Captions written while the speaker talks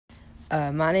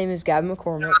My name is Gavin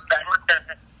McCormick,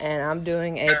 and I'm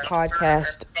doing a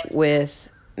podcast with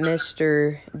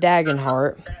Mr.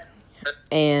 Dagenhart,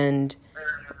 and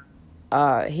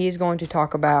he's going to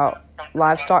talk about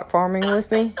livestock farming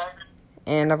with me,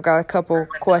 and I've got a couple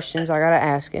questions I got to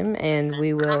ask him, and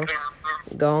we will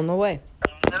go on the way.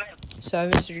 So,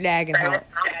 Mr. Dagenhart,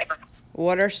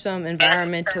 what are some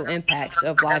environmental impacts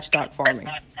of livestock farming?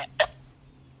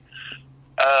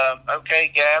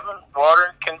 Okay, Gavin,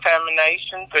 water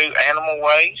contamination through animal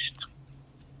waste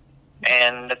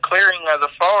and the clearing of the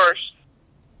forest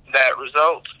that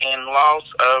results in loss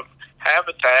of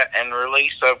habitat and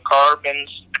release of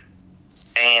carbons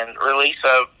and release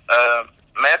of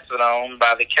methadone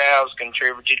by the cows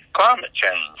contributed to climate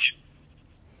change.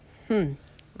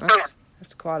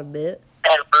 That's quite a bit.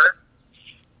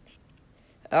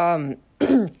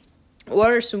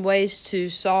 What are some ways to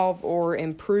solve or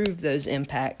improve those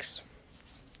impacts?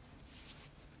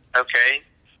 Okay.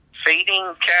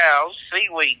 Feeding cows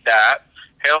seaweed diet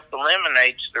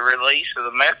eliminates the release of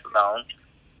the methadone.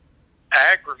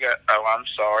 I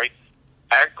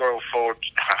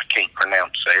can't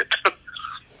pronounce it.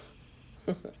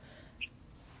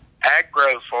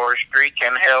 Agroforestry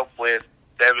can help with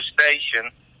devastation.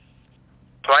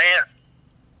 Plants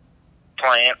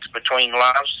between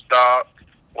livestock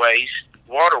waste,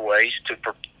 water waste to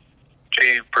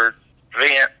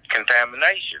prevent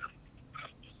contamination.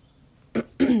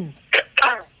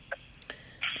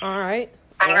 All right.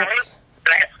 Well,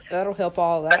 that'll help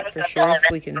all that for sure.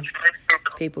 If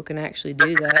people can actually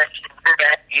do that.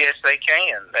 Yes, they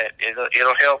can.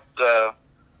 It'll help the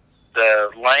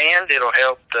land. It'll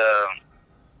help the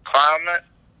climate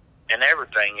and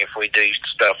everything if we do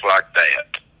stuff like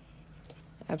that.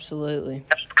 Absolutely.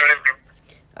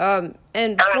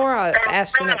 And before I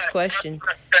ask the next question,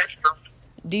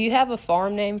 do you have a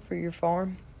farm name for your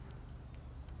farm?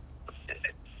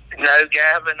 No,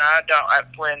 Gavin, I don't.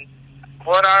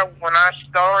 When I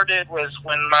started was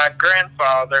when my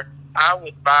grandfather, I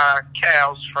would buy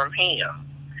cows from him,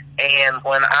 and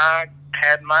when I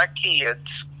had my kids,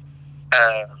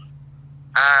 I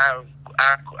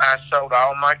sold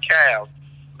all my cows.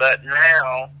 But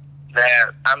now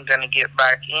that I'm going to get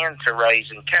back into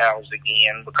raising cows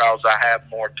again because I have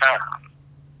more time.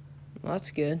 Well,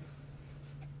 that's good.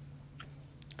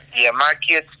 Yeah, my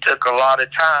kids took a lot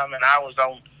of time, and I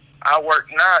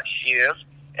worked night shift,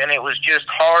 and it was just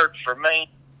hard for me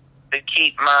to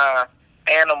keep my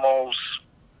animals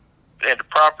in the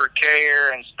proper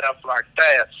care and stuff like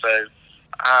that. So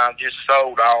I just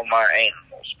sold all my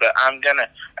animals. But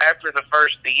after the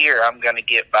first of the year, I'm gonna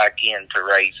get back into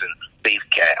raising beef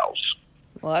cows.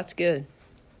 Well, that's good.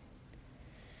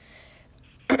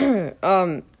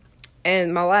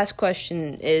 And my last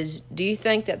question is, do you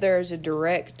think that there is a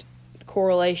direct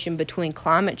correlation between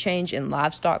climate change and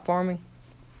livestock farming?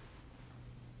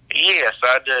 Yes,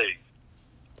 I do.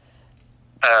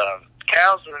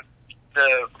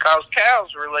 Because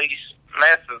cows release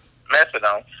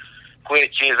methadone,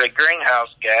 which is a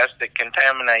greenhouse gas that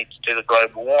contaminates to the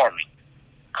global warming.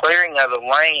 Clearing of the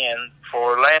land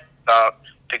for livestock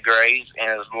to graze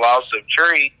is loss of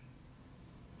trees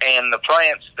and the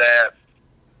plants that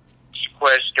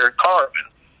sequester carbon.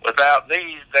 Without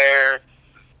these, there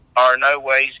are no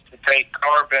ways to take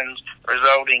carbons,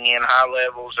 resulting in high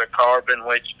levels of carbon,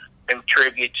 which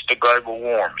contributes to global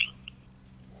warming.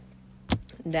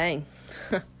 Dang.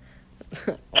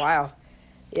 Wow.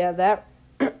 Yeah, that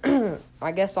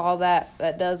I guess all that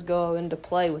does go into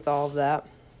play with all of that.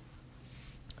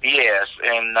 Yes,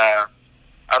 and a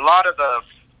lot of the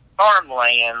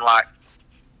farmland, like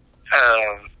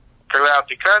throughout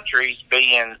the country, is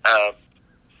being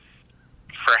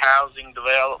for housing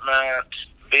development,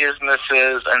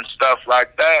 businesses, and stuff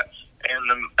like that,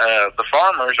 and the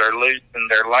farmers are losing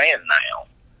their land now.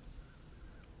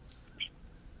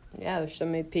 Yeah, there's so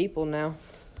many people now.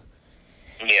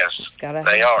 Yes,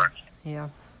 they are. Yeah.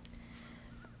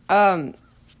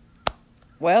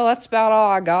 Well, that's about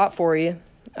all I got for you.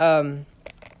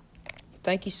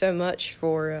 Thank you so much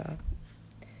for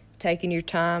taking your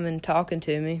time and talking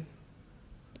to me.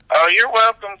 Oh, you're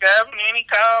welcome, Gavin.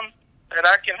 Anytime that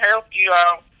I can help you,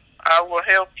 I will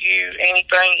help you.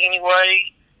 Anything, any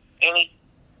way, anything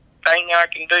I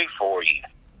can do for you.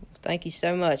 Thank you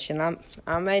so much, and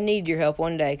I may need your help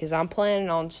one day because I'm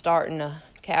planning on starting a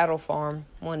cattle farm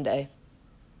one day.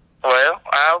 Well,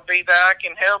 I'll be there. I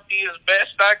can help you as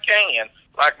best I can,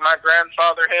 like my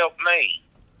grandfather helped me.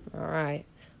 All right.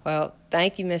 Well,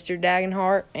 thank you, Mr.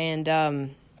 Dagenhart, and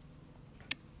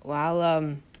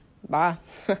bye.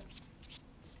 Okay.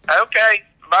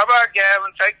 Bye-bye,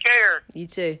 Gavin. Take care. You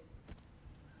too.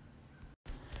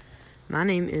 My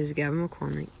name is Gavin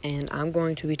McCormick, and I'm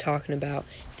going to be talking about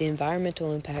the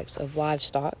environmental impacts of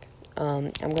livestock.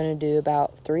 I'm going to do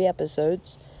about 3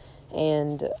 episodes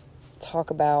and talk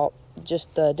about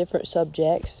just the different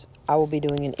subjects. I will be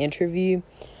doing an interview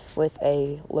with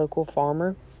a local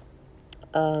farmer,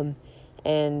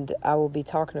 and I will be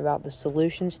talking about the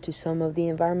solutions to some of the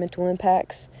environmental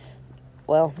impacts.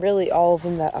 Well, really all of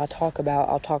them that I talk about,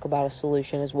 I'll talk about a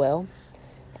solution as well.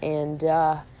 And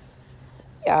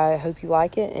I hope you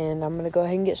like it, and I'm going to go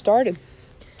ahead and get started.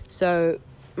 So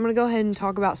I'm going to go ahead and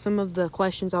talk about some of the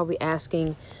questions I'll be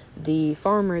asking the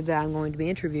farmer that I'm going to be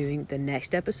interviewing the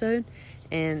next episode.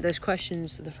 And those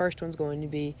questions, the first one's going to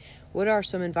be, what are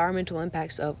some environmental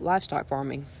impacts of livestock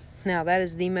farming? Now, that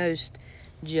is the most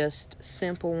just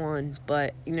simple one,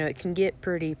 but it can get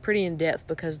pretty in-depth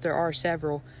because there are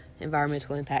several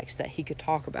environmental impacts that he could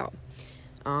talk about.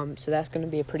 So that's going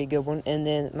to be a pretty good one. And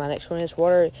then my next one is,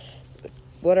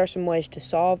 what are some ways to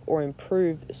solve or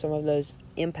improve some of those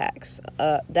impacts?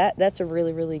 That's a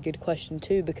really, really good question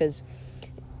too, because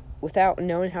without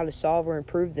knowing how to solve or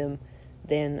improve them,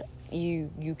 then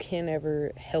you can't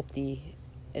ever help the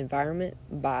environment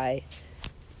by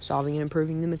solving and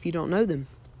improving them if you don't know them.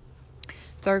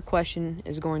 Third question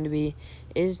is going to be,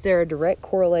 is there a direct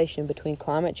correlation between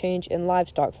climate change and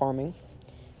livestock farming?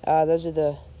 Those are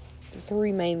the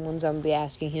 3 main ones I'm going to be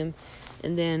asking him.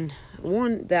 And then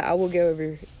one that I will go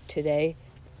over today,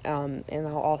 and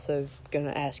I'll also going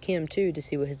to ask him too to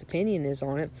see what his opinion is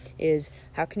on it, is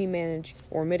how can you manage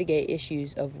or mitigate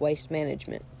issues of waste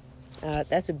management?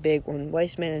 That's a big one.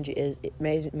 Waste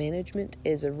management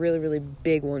is a really, really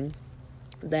big one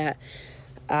that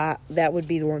would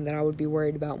be the one that I would be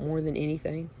worried about more than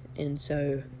anything. And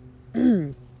so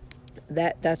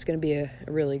that's going to be a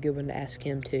really good one to ask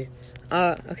him too.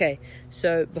 Okay,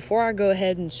 so before I go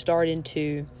ahead and start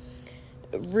into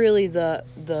really the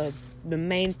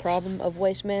main problem of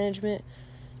waste management,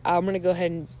 I'm going to go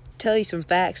ahead and tell you some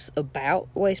facts about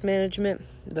waste management.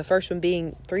 The first one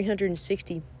being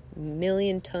 360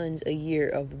 million tons a year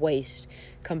of waste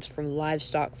comes from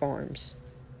livestock farms.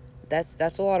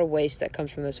 That's a lot of waste that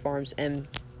comes from those farms, and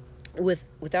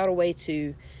without a way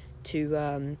to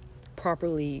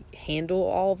properly handle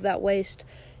all of that waste,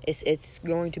 it's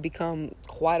going to become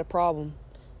quite a problem.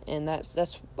 And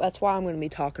that's why I'm going to be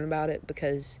talking about it,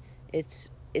 because it's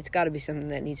got to be something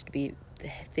that needs to be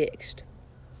fixed.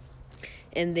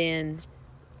 And then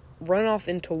runoff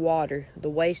into water,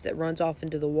 the waste that runs off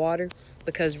into the water,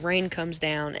 because rain comes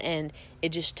down and it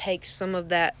just takes some of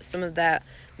that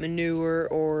manure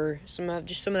or some of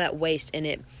that waste, and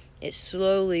it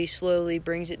slowly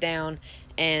brings it down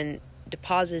and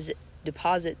deposits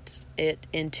it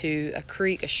into a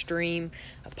creek, a stream,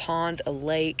 a pond, a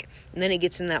lake, and then it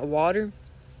gets in that water,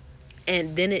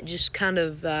 and then it just kind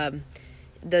of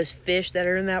those fish that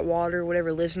are in that water,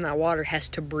 whatever lives in that water, has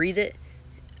to breathe it,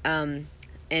 and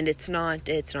it's not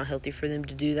healthy for them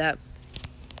to do that.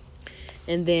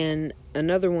 And then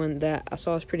another one that I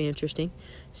saw is pretty interesting: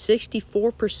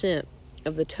 64%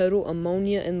 of the total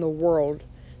ammonia in the world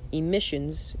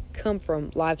emissions come from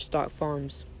livestock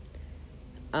farms.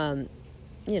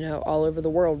 All over the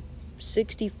world,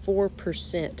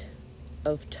 64%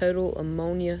 of total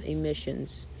ammonia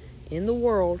emissions in the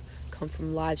world come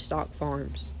from livestock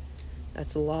farms.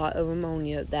 That's a lot of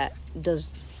ammonia that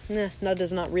does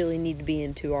not really need to be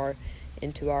into our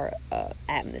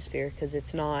atmosphere, because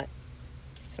it's not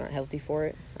healthy for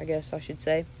it, I guess I should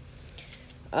say.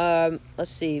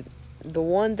 Let's see. The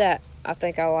one that I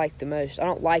think I like the most, I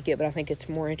don't like it, but I think it's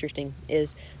more interesting,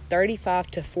 is 35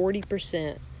 to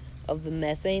 40% of the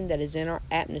methane that is in our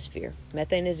atmosphere.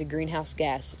 Methane is a greenhouse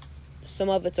gas. Some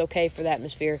of it's okay for the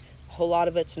atmosphere, a whole lot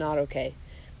of it's not okay.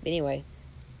 But anyway,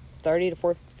 30 to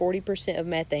 40% of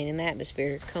methane in the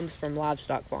atmosphere comes from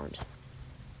livestock farms.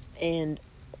 And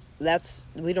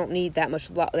we don't need that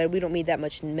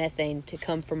much methane to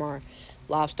come from our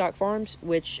livestock farms,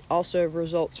 which also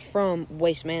results from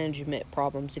waste management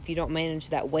problems. If you don't manage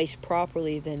that waste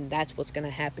properly, then that's what's going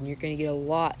to happen. You're going to get a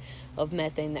lot of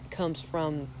methane that comes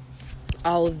from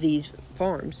all of these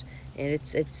farms, and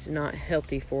it's not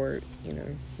healthy for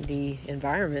the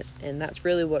environment. And that's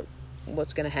really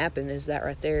what's going to happen, is that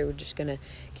right there. We're just going to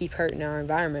keep hurting our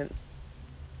environment.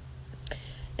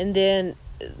 And then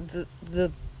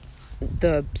the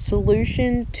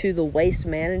solution to the waste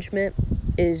management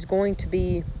is going to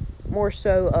be more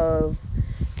so of,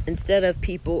 instead of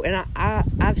people, and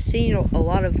I've seen a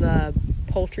lot of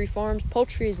poultry farms.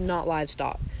 Poultry is not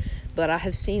livestock, but I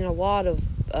have seen a lot of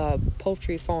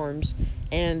poultry farms,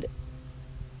 and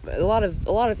a lot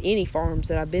of any farms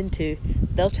that I've been to,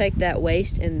 they'll take that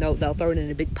waste and they'll throw it in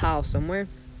a big pile somewhere,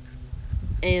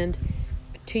 and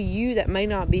to you, that may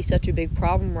not be such a big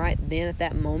problem right then at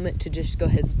that moment to just go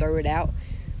ahead and throw it out.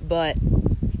 But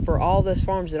for all those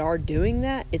farms that are doing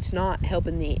that, it's not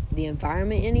helping the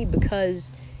environment any,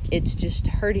 because it's just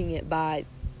hurting it by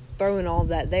throwing all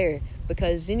that there.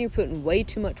 Because then you're putting way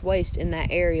too much waste in that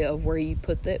area of where you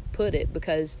put it,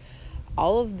 because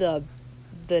all of the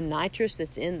nitrous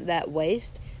that's in that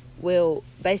waste will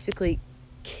basically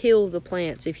kill the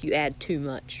plants if you add too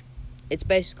much. It's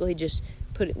basically just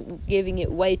giving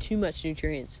it way too much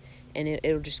nutrients, and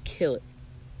it'll just kill it.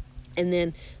 And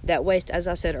then that waste, as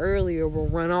I said earlier, will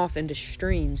run off into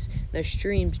streams. Those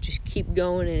streams just keep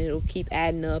going, and it'll keep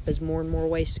adding up as more and more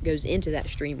waste goes into that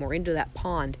stream or into that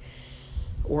pond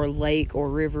or lake or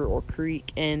river or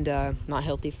creek, and not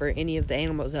healthy for any of the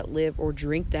animals that live or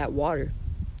drink that water,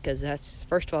 because that's,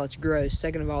 first of all, it's gross.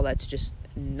 Second of all, that's just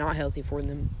not healthy for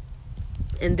them.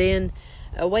 And then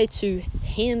a way to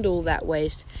handle that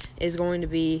waste is going to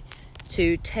be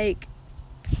to take,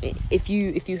 if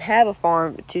you have a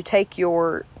farm, to take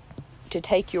your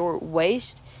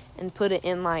waste and put it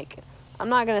in, like, I'm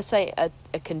not going to say a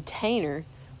container,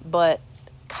 but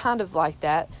kind of like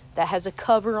that has a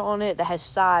cover on it, that has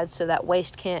sides, so that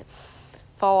waste can't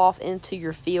fall off into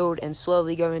your field and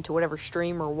slowly go into whatever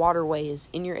stream or waterway is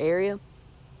in your area.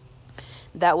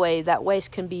 That way, that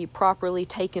waste can be properly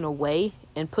taken away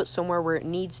and put somewhere where it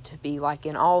needs to be, like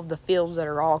in all of the fields that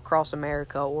are all across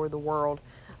America or the world,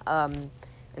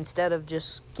 instead of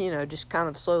just kind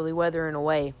of slowly weathering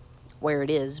away where it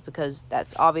is, because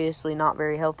that's obviously not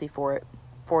very healthy for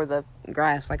the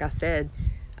grass. Like I said,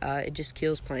 it just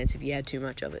kills plants if you add too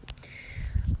much of it.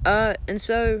 And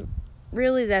so,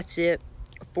 really, that's it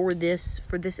for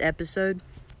this episode.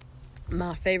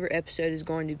 My favorite episode is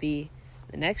going to be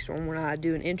the next one, when I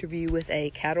do an interview with a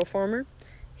cattle farmer.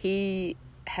 I've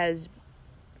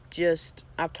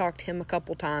talked to him a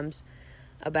couple times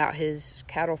about his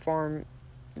cattle farm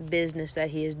business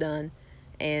that he has done,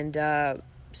 and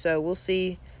so we'll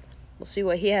see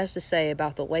what he has to say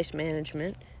about the waste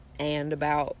management and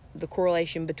about the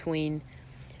correlation between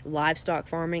livestock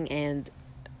farming and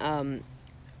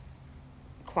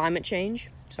climate change.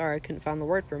 Sorry, I couldn't find the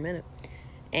word for a minute.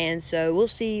 And so we'll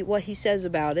see what he says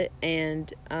about it,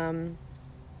 and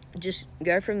just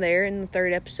go from there. In the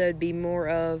third episode, be more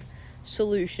of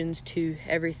solutions to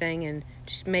everything, and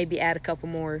just maybe add a couple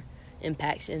more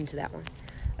impacts into that one.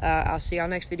 I'll see y'all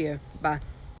next video. Bye.